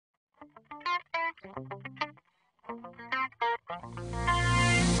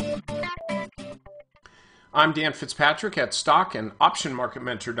I'm Dan Fitzpatrick at stock and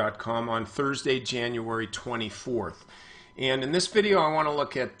optionmarketmentor.com on Thursday, January 24th. And in this video, I want to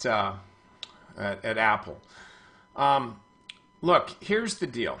look at Apple. Look, here's the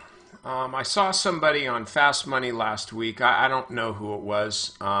deal. I saw somebody on Fast Money last week. I don't know who it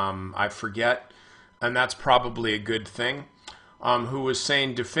was. I forget, and that's probably a good thing, who was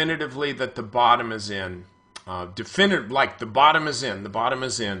saying definitively that the bottom is in. Like the bottom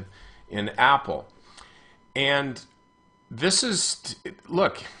is in Apple. And this is,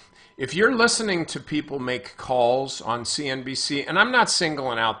 look, if you're listening to people make calls on CNBC, and I'm not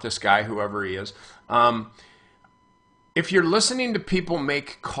singling out this guy, whoever he is, if you're listening to people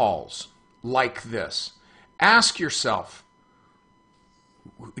make calls like this, ask yourself,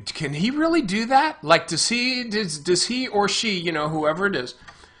 can he really do that? Like, does he or she, you know, whoever it is,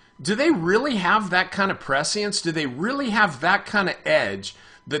 do they really have that kind of prescience? Do they really have that kind of edge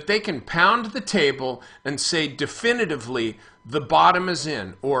that they can pound the table and say definitively the bottom is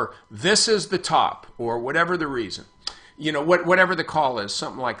in, or this is the top, or whatever the reason, you know, whatever the call is,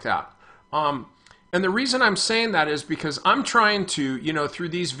 something like that. And the reason I'm saying that is because I'm trying to, you know, through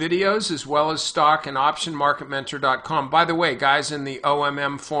these videos as well as stock and optionmarketmentor.com. By the way, guys in the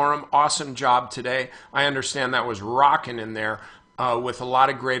OMM forum, awesome job today. I understand that was rocking in there. With a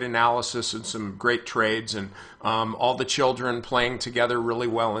lot of great analysis and some great trades and all the children playing together really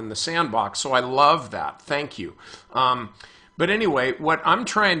well in the sandbox. So I love that. Thank you. But anyway, what I'm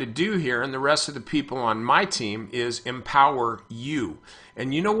trying to do here and the rest of the people on my team is empower you.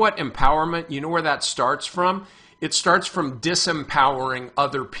 And you know what empowerment, you know where that starts from? It starts from disempowering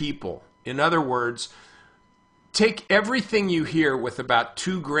other people. In other words, take everything you hear with about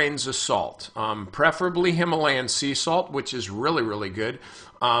 2 grains of salt, preferably Himalayan sea salt, which is really, really good,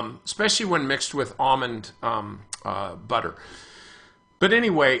 especially when mixed with almond butter. But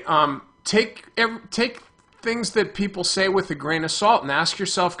anyway, take things that people say with a grain of salt and ask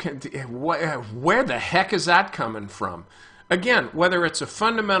yourself, where the heck is that coming from? Again, whether it's a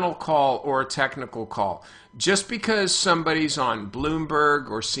fundamental call or a technical call, just because somebody's on Bloomberg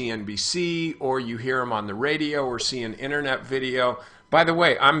or CNBC or you hear them on the radio or see an internet video. By the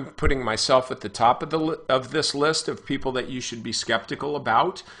way, I'm putting myself at the top of this list of people that you should be skeptical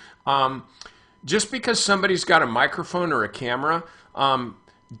about. Just because somebody's got a microphone or a camera,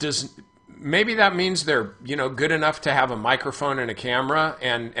 maybe that means they're, you know, good enough to have a microphone and a camera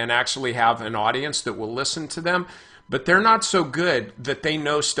and actually have an audience that will listen to them. But they're not so good that they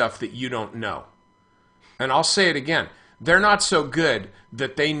know stuff that you don't know. And I'll say it again. They're not so good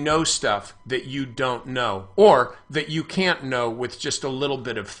that they know stuff that you don't know or that you can't know with just a little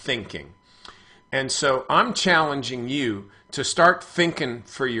bit of thinking. And so I'm challenging you to start thinking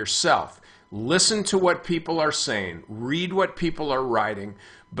for yourself. Listen to what people are saying. Read what people are writing.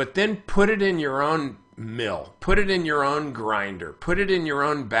 But then put it in your own mill, put it in your own grinder, put it in your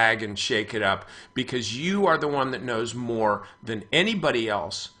own bag and shake it up, because you are the one that knows more than anybody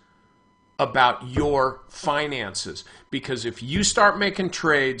else about your finances. Because if you start making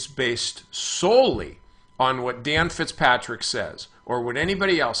trades based solely on what Dan Fitzpatrick says or what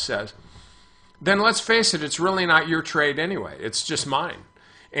anybody else says, then let's face it, it's really not your trade anyway. It's just mine.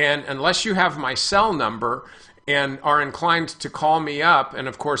 And unless you have my cell number and are inclined to call me up, and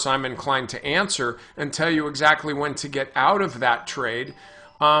of course I'm inclined to answer and tell you exactly when to get out of that trade,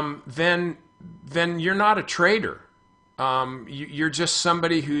 then you're not a trader. You're just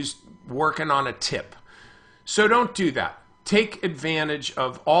somebody who's working on a tip. So don't do that. Take advantage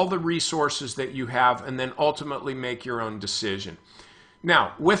of all the resources that you have and then ultimately make your own decision.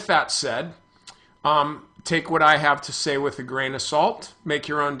 Now, with that said, take what I have to say with a grain of salt, make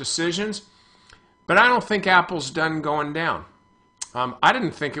your own decisions. But I don't think Apple's done going down. I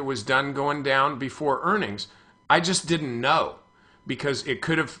didn't think it was done going down before earnings. I just didn't know, because it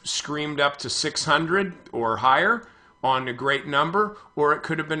could have screamed up to 600 or higher on a great number, or it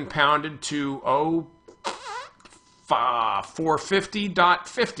could have been pounded to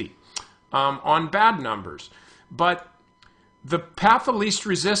 450.50 on bad numbers. But the path of least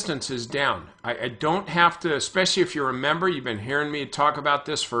resistance is down. I don't have to, especially if you're a member, you've been hearing me talk about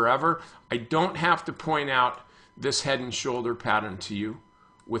this forever, I don't have to point out this head and shoulder pattern to you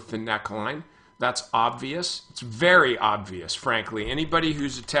with the neckline. That's obvious. It's very obvious, frankly. Anybody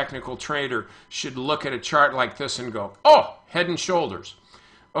who's a technical trader should look at a chart like this and go, oh, head and shoulders.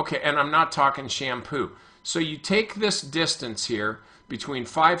 Okay, and I'm not talking shampoo. So you take this distance here between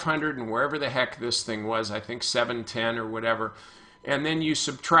 500 and wherever the heck this thing was, I think 710 or whatever, and then you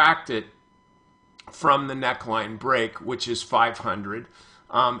subtract it from the neckline break, which is 500,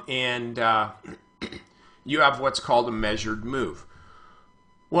 you have what's called a measured move.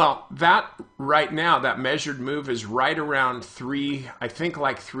 Well, that right now, that measured move is right around I think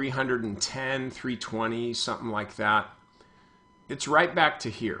like 310, 320, something like that. It's right back to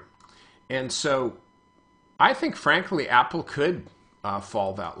here. And so I think, frankly, Apple could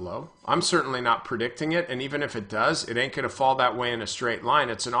fall that low. I'm certainly not predicting it. And even if it does, it ain't going to fall that way in a straight line.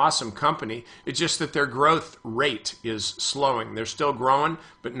 It's an awesome company. It's just that their growth rate is slowing. They're still growing,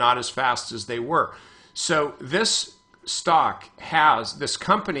 but not as fast as they were. So this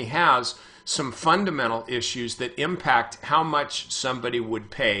company has some fundamental issues that impact how much somebody would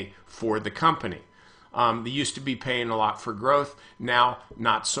pay for the company. They used to be paying a lot for growth. Now,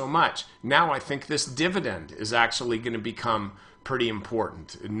 not so much. Now, I think this dividend is actually going to become pretty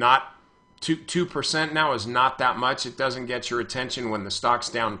important. Not 2% now is not that much. It doesn't get your attention when the stock's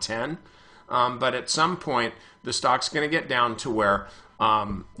down 10. But at some point, the stock's going to get down to where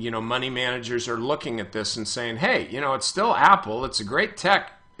money managers are looking at this and saying, hey, it's still Apple. It's a great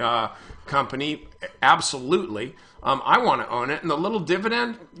tech company. Absolutely. I want to own it. And the little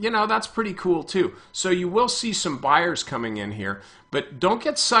dividend, that's pretty cool too. So you will see some buyers coming in here, but don't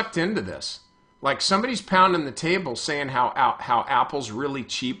get sucked into this. Like somebody's pounding the table saying how Apple's really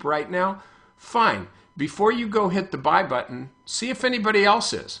cheap right now. Fine. Before you go hit the buy button, see if anybody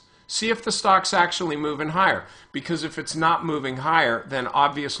else is. See if the stock's actually moving higher. Because if it's not moving higher, then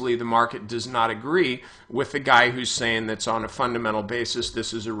obviously the market does not agree with the guy who's saying that's on a fundamental basis,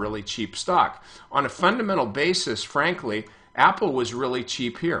 this is a really cheap stock. On a fundamental basis, frankly, Apple was really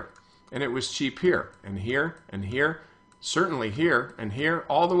cheap here. And it was cheap here, and here, and here, certainly here, and here,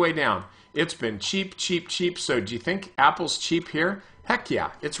 all the way down. It's been cheap, cheap, cheap. So do you think Apple's cheap here? Heck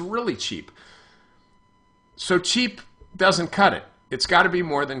yeah, it's really cheap. So cheap doesn't cut it. It's got to be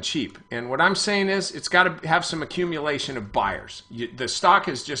more than cheap. And what I'm saying is it's got to have some accumulation of buyers. The stock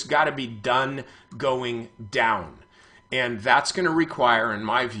has just got to be done going down. And that's going to require, in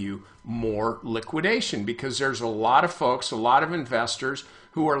my view, more liquidation because there's a lot of folks, a lot of investors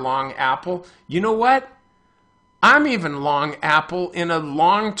who are long Apple. You know what? I'm even long Apple in a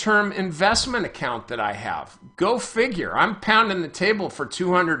long-term investment account that I have. Go figure. I'm pounding the table for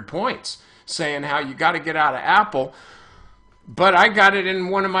 200 points saying how you got to get out of Apple. But I got it in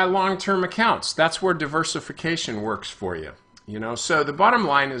one of my long-term accounts. That's where diversification works for you. So the bottom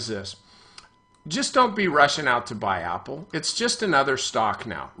line is this. Just don't be rushing out to buy Apple. It's just another stock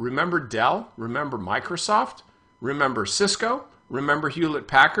now. Remember Dell? Remember Microsoft? Remember Cisco? Remember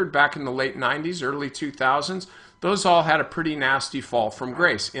Hewlett-Packard back in the late 90s, early 2000s? Those all had a pretty nasty fall from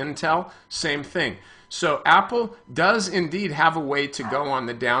grace. Intel, same thing. So Apple does indeed have a way to go on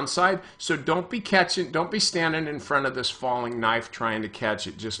the downside. So don't be standing in front of this falling knife trying to catch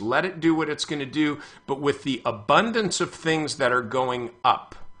it. Just let it do what it's going to do, but with the abundance of things that are going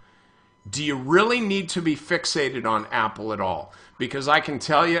up. Do you really need to be fixated on Apple at all? Because I can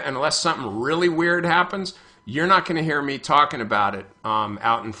tell you, unless something really weird happens, you're not going to hear me talking about it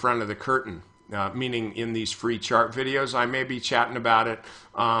out in front of the curtain. Meaning in these free chart videos. I may be chatting about it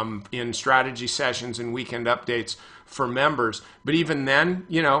in strategy sessions and weekend updates for members. But even then,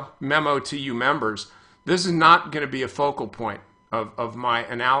 memo to you members, this is not going to be a focal point of my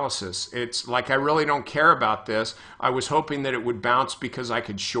analysis. It's like I really don't care about this. I was hoping that it would bounce because I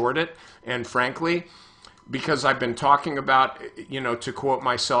could short it. And frankly, because I've been talking about, to quote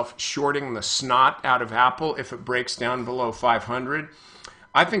myself, shorting the snot out of Apple if it breaks down below 500.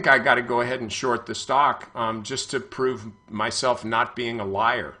 I think I got to go ahead and short the stock just to prove myself not being a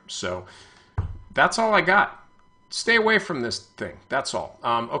liar. So that's all I got. Stay away from this thing. That's all.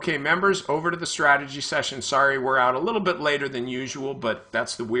 Okay, members, over to the strategy session. Sorry, we're out a little bit later than usual, but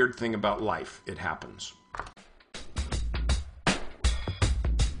that's the weird thing about life. It happens.